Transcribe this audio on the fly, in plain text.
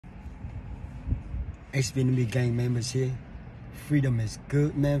HBNB gang members here. Freedom is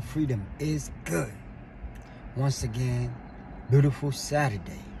good, man. Freedom is good. Once again, beautiful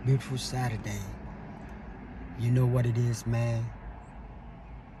Saturday. Beautiful Saturday. You know what it is, man.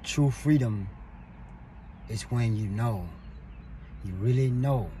 True freedom is when you know. You really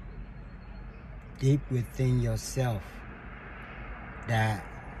know. Deep within yourself that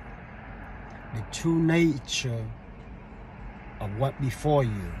the true nature of what before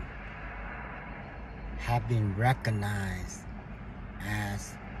you have been recognized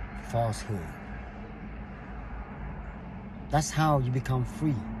as falsehood. That's how you become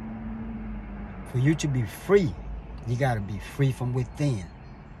free. For you to be free, you gotta be free from within.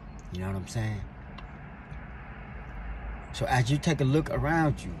 You know what I'm saying? So as you take a look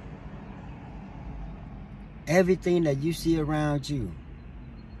around you, everything that you see around you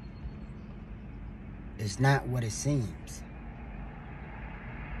is not what it seems.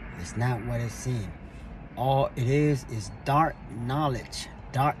 It's not what it seems. All it is dark knowledge,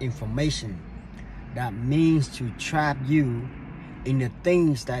 dark information that means to trap you in the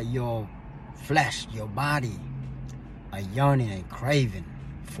things that your flesh, your body are yearning and craving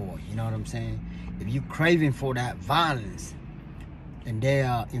for. You know what I'm saying? If you're craving for that violence, then there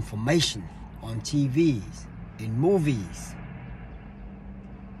are information on TVs, in movies,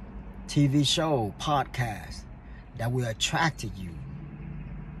 TV show, podcasts that will attract you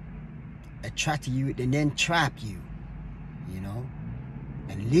and then trap you, you know,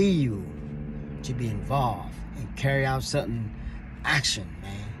 and lead you to be involved and carry out certain action,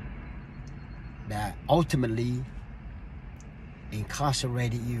 man, that ultimately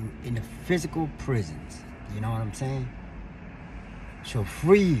incarcerated you in the physical prisons. You know what I'm saying? So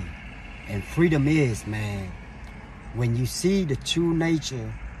free and freedom is, man, when you see the true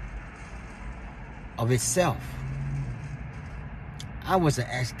nature of itself. I was an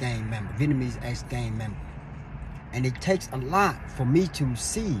ex-gang member, Vietnamese ex-gang member. And it takes a lot for me to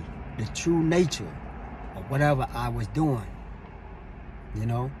see the true nature of whatever I was doing, you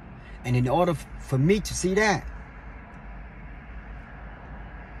know? And in order for me to see that,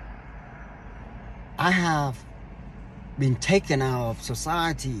 I have been taken out of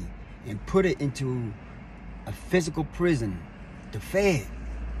society and put it into a physical prison, the Fed,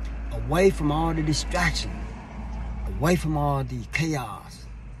 away from all the distraction, away from all the chaos,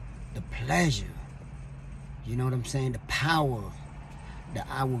 the pleasure, you know what I'm saying, the power that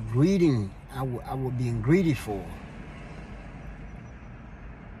I was being greedy for,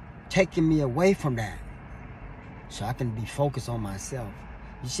 taking me away from that so I can be focused on myself.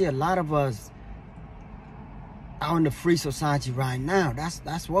 You see, a lot of us out in the free society right now,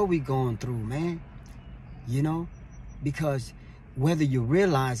 that's what we going through, man. You know, because whether you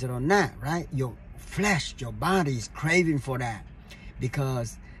realize it or not, right, your flesh, your body is craving for that,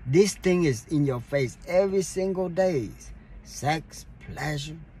 because this thing is in your face every single day. Sex,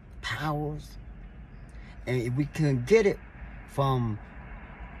 pleasure, powers. And if we can get it from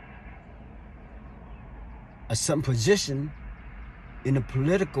a certain position in a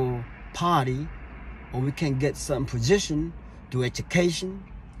political party, or we can get some position through education,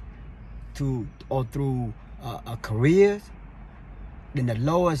 or through a career, then the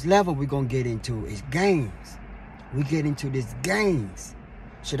lowest level we're going to get into is gangs. We get into these gangs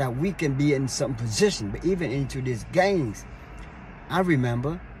so that we can be in some position. But even into these gangs, I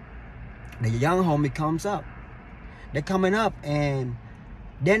remember the young homie comes up. They're coming up and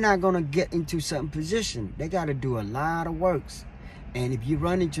they're not going to get into some position. They got to do a lot of works. And if you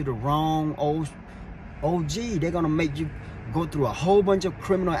run into the wrong OG, they're going to make you go through a whole bunch of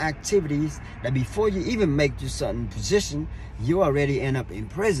criminal activities that before you even make your certain position, you already end up in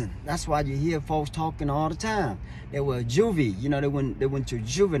prison. That's why you hear folks talking all the time. They were juvie, you know, they went to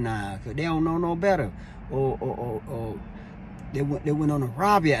juvenile because they don't know no better. Or they went on a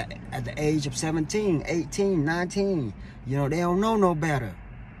robbery at the age of 17, 18, 19. You know, they don't know no better.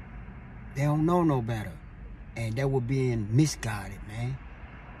 They don't know no better. And they were being misguided, man.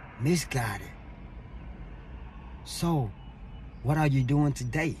 Misguided. So, what are you doing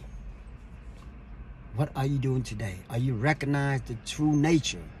today? What are you doing today? Are you recognizing the true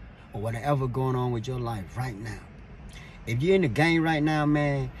nature of whatever going on with your life right now? If you're in the game right now,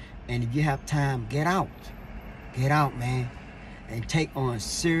 man, and if you have time, get out. Get out, man, and take on a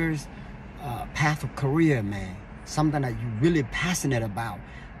serious path of career, man. Something that you're really passionate about.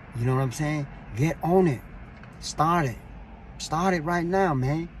 You know what I'm saying? Get on it. Start it. Start it right now,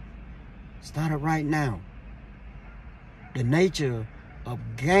 man. Start it right now. The nature of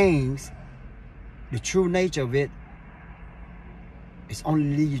gangs, the true nature of it, is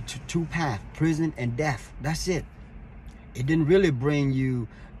only lead you to two paths, prison and death. That's it. It didn't really bring you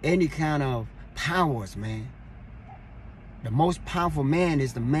any kind of powers, man. The most powerful man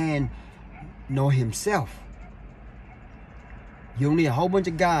is the man know himself. You don't need a whole bunch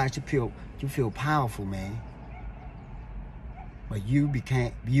of guys to feel powerful, man. But you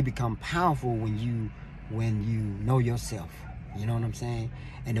become powerful when you know yourself. You know what I'm saying?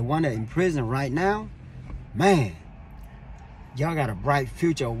 And the one that in prison right now, man, y'all got a bright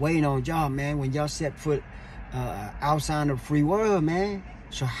future waiting on y'all, man, when y'all set foot outside of the free world, man.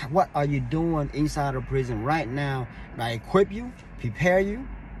 So what are you doing inside of prison right now to equip you, prepare you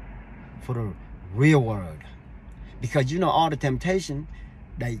for the real world? Because you know all the temptation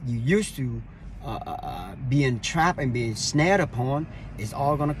that you used to being trapped and being snared upon is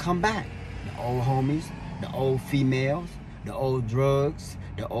all gonna come back. The old homies, the old females, the old drugs,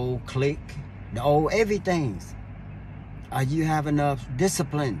 the old clique, the old everythings. Are you have enough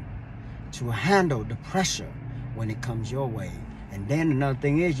discipline to handle the pressure when it comes your way? And then another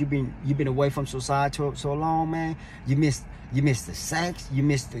thing is you've been away from society so long, man. You miss the sex, you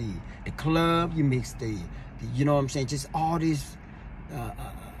miss the club, you miss the you know what I'm saying, just all these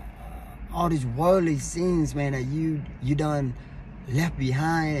worldly things, man, that you done left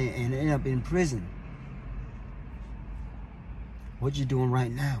behind and end up in prison. What you doing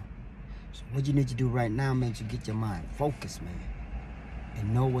right now? So what you need to do right now, man, to get your mind focused, man,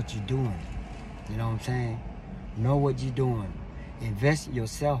 and know what you're doing. You know what I'm saying? Know what you're doing. Invest in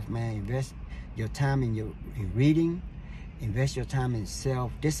yourself, man. Invest your time in reading. Invest your time in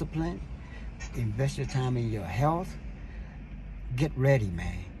self-discipline. Invest your time in your health. Get ready,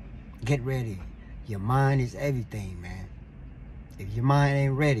 man. Get ready. Your mind is everything, man. If your mind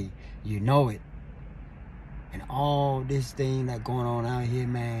ain't ready, you know it. And all this thing that going on out here,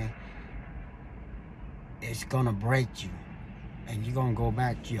 man, it's gonna break you. And you're gonna go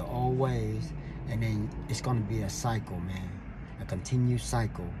back to your old ways. And then it's gonna be a cycle, man. A continued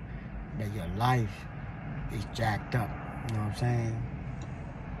cycle that your life is jacked up. You know what I'm saying?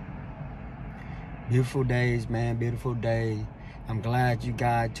 Beautiful days, man. Beautiful day. I'm glad you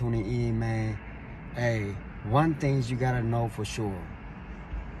guys tuning in, man. Hey, one thing you gotta know for sure.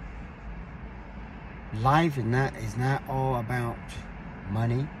 Life is not all about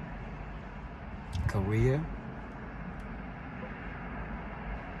money, career,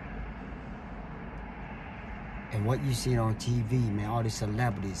 and what you see on TV, man, all these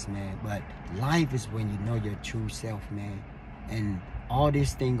celebrities, man. But life is when you know your true self, man. And all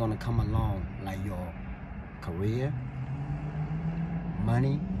these things gonna come along, like your career,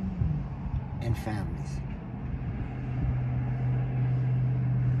 money, and families.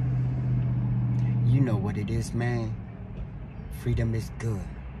 You know what it is, man. Freedom is good.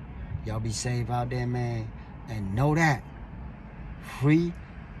 Y'all be safe out there, man. And know that free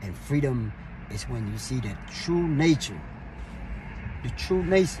and freedom is when you see the true nature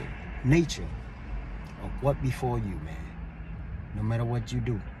of what before you, man. No matter what you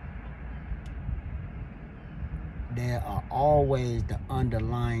do, there are always the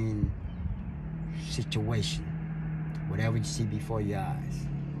underlying situation, whatever you see before your eyes,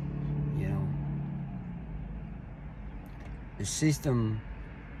 you know. The system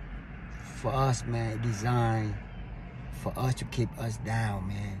for us, man, designed for us to keep us down,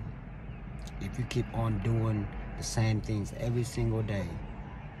 man. If you keep on doing the same things every single day,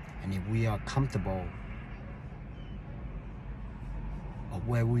 and if we are comfortable of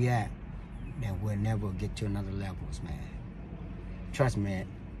where we at, then we'll never get to another levels, man. Trust me, man,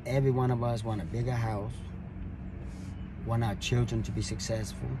 every one of us want a bigger house, want our children to be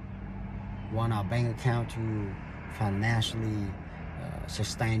successful, want our bank account to financially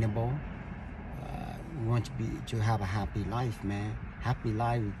sustainable. We want to have a happy life, man. Happy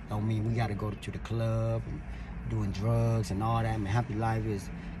life don't mean we gotta go to the club and doing drugs and all that, man. Happy life is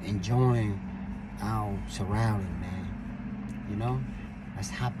enjoying our surrounding, man. You know, that's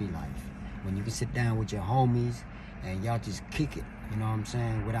happy life. When you can sit down with your homies and y'all just kick it, you know what I'm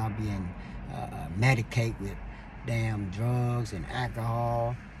saying, without being medicated with damn drugs and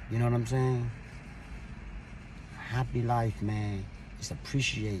alcohol. You know what I'm saying? Happy life, man, is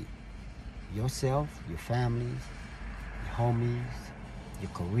appreciate yourself, your families, your homies, your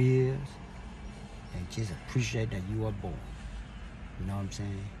careers, and just appreciate that you are born. You know what I'm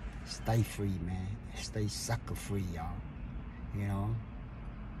saying? Stay free, man. Stay sucker free, y'all. You know?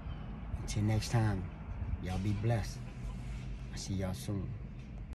 Until next time, y'all be blessed. I'll see y'all soon.